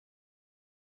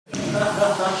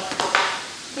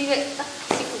이게 딱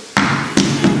치고.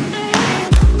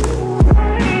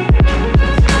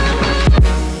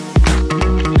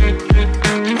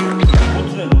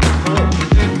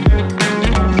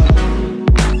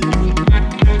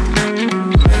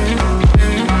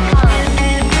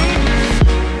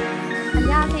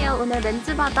 안녕하세요. 오늘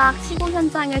맨즈바닥 시공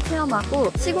현장을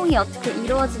체험하고 시공이 어떻게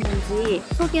이루어지는지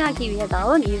소개하기 위해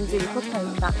나온 이은지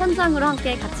리포터입니다. 현장으로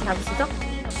함께 같이 가보시죠.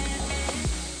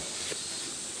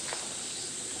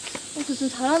 저 좀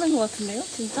잘하는 것 같은데요?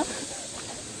 진짜?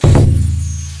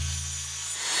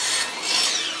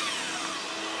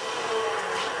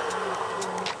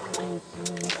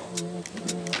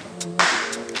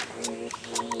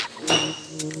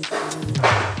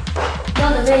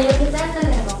 이거는 왜 이렇게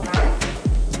짤짤한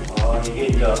건가요? 이게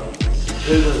이제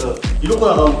예를 들어서 이러고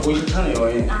나가면 보기 싫잖아요.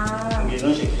 이게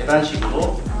이런 식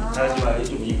계단식으로 하지만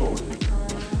좀 이뻐 보여요.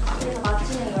 그래서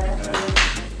맞추는 거예요? 네.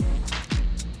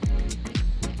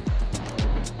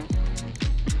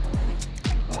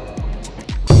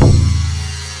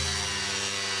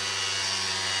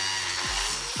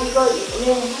 이거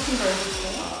왜 하신 거예요?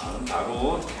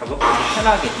 바로 작업하기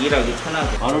편하게, 일하기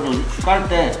편하게. 가루를 깔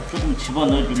때 조금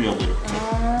집어넣어 주려고 이렇게.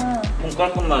 좀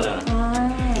깔끔하잖아.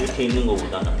 이렇게 있는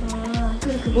거보다는.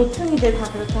 그 모퉁이들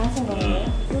다 그렇게 하신 거예요?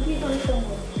 여기도 있던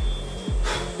거.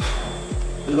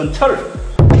 이건 철.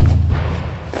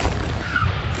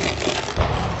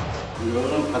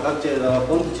 이거는 바닥재에다가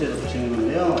본드칠을 붙이는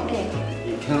건데요. 네.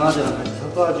 이 경화제랑 같이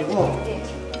섞어가지고 네.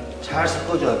 잘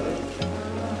섞어줘야 돼요.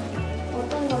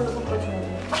 어떤 걸로 섞어줘야 돼요?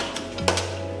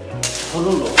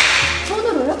 손으로.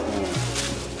 손으로요? 네.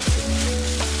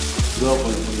 이거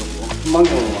보여주고 한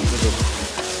방향으로 만들어줘.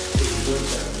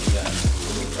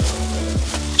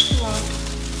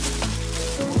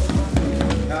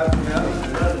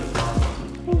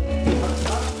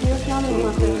 이렇게 하는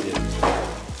거 같아요.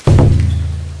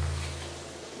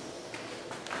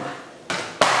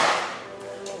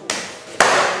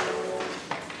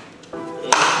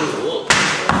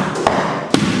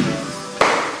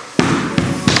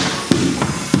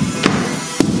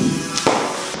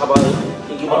 봐봐,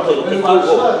 여기부터 이렇게 끌고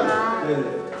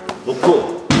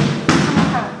놓고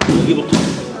여기부터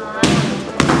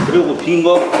그리고 빈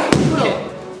거 이렇게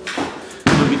그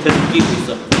밑에 끼고 있어.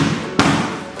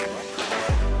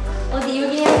 어디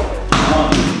여기요?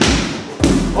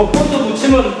 본드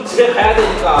묻히면 집에 가야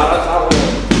되니까 알아서 하고.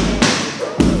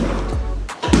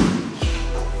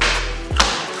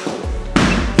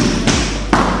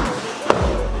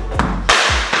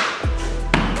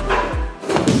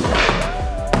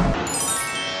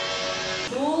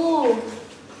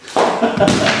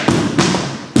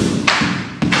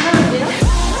 괜찮은데요?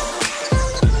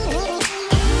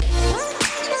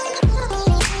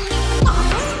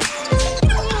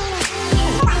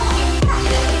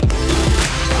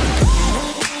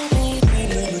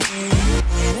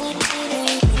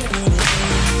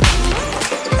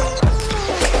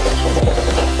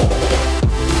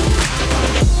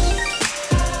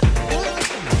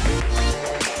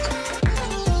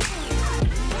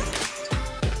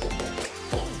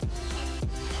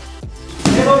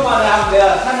 세 번만에 하면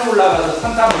내가 산에 올라가서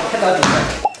산삼을 캐다 준다.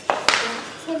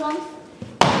 3번?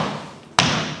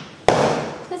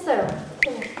 했어요.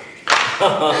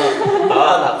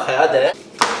 나 가야 돼.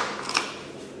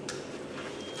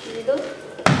 여기도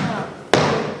하나, 둘,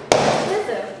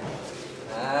 했어요.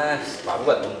 아씨,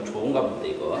 마루가 너무 좋은가 본데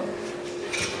이거.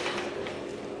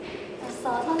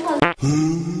 아싸, 산산.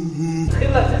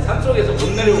 큰일 났네. 산속에서 못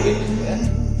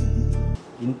내려오겠는데.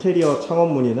 인테리어 창업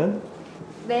문의는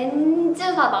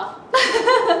맨즈바닥.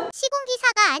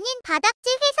 시공기사가 아닌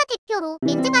바닥재 회사 대표로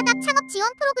맨즈바닥 창업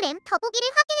지원 프로그램 더보기를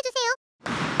확인해주세요.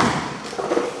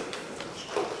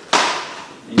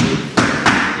 이제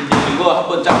이거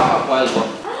한번 잘라갖고 와 이거.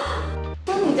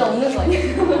 손 이제 없는 거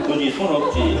아니에요? 돈이 손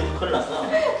없지. 큰일 났어.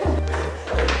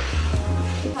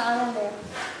 다 아는데요.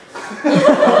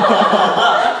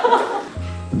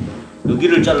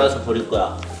 여기를 잘라서 버릴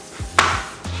거야.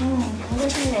 완전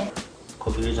쉽네.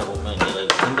 거기를 잡으면 내가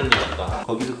이거 흔들리니까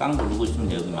거기를 깡 누르고 있으면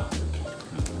돼. 여기만 이렇게.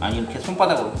 아니 이렇게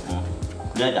손바닥으로.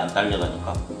 그래야지 안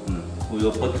딸려가니까.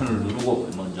 이 버튼을 누르고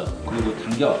먼저 그리고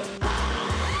당겨.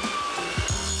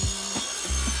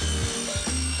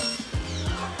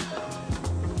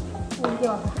 여기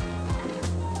와서.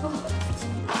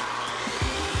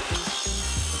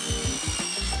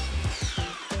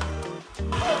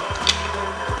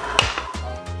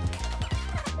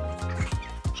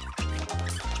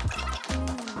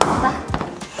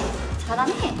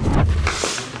 잘하네.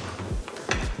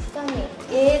 시장님,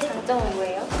 얘의 장점은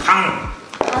뭐예요? 강!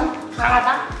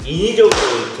 강하다? 인위적으로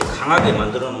이렇게 강하게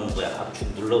만들어 놓은 거야. 압축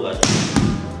눌러가지고.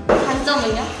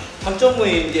 단점은요? 단점은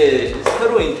이제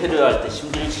새로 인테리어 할 때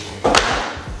힘들지.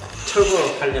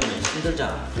 철거하려면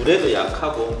힘들잖아. 물에도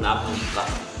약하고 나무니까.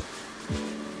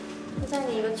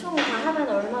 부장님 이거 총 다 하면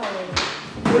얼마나 걸려요?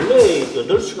 원래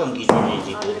 8시간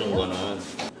기준이지. 아, 모든 그래요? 거는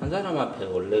한 사람 앞에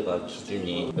원래가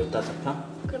기준이 15평?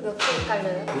 그럼 몇 개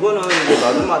깔려요? 그거는 이제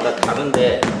마루마다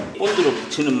다른데 본드로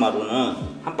붙이는 마루는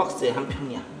한 박스에 한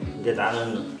평이야. 근데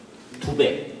나는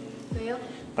 2배. 왜요?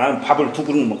 나는 밥을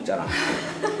 2그릇 먹잖아.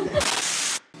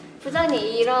 부장님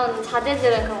이런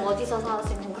자재들은 그럼 어디서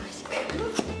사오시는 거실까요?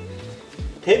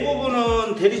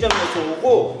 대부분은 대리점에서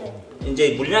오고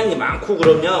이제 물량이 많고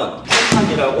그러면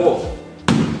한판이라고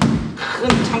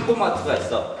큰 창고마트가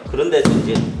있어. 그런 데서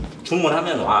이제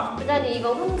주문하면 와. 부장님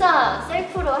이거 혼자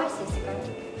셀프로 할 수 있을까요?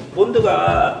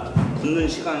 본드가 붙는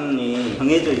시간이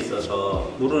정해져 있어서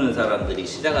모르는 사람들이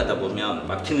시작하다 보면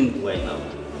막히는 구간이 나와.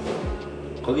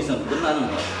 거기서는 끝나는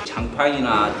거야.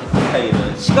 장판이나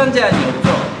데코타일은 시간 제한이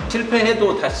없어.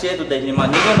 실패해도 다시 해도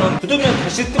되지만 이거는 굳으면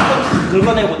다시 뜯고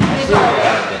긁어내고 다시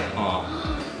해야 돼.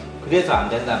 그래서 안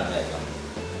된다는 거야 이거.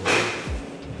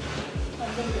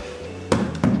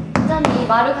 부장님 이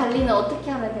마루 관리는 어떻게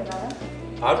하면 되나요?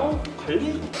 바로 관리?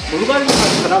 물 관리만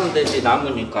잘하면 되지.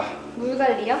 남으니까. 물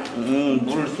관리요?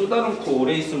 물 쏟아놓고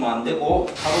오래 있으면 안 되고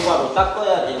바로바로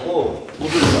닦아야 되고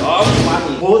물을 너무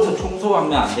많이 부어서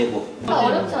청소하면 안 되고.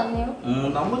 어렵지 않네요.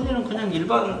 나머지는 그냥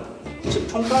일반 집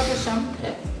청소하듯이 하면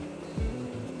돼.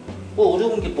 뭐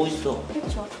어려운 게 뭐 있어.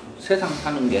 그렇죠. 세상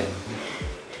사는 게.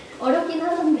 어렵긴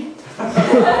하던데.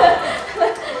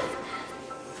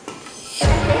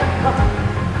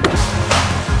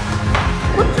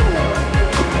 코팅을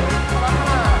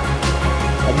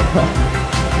하나.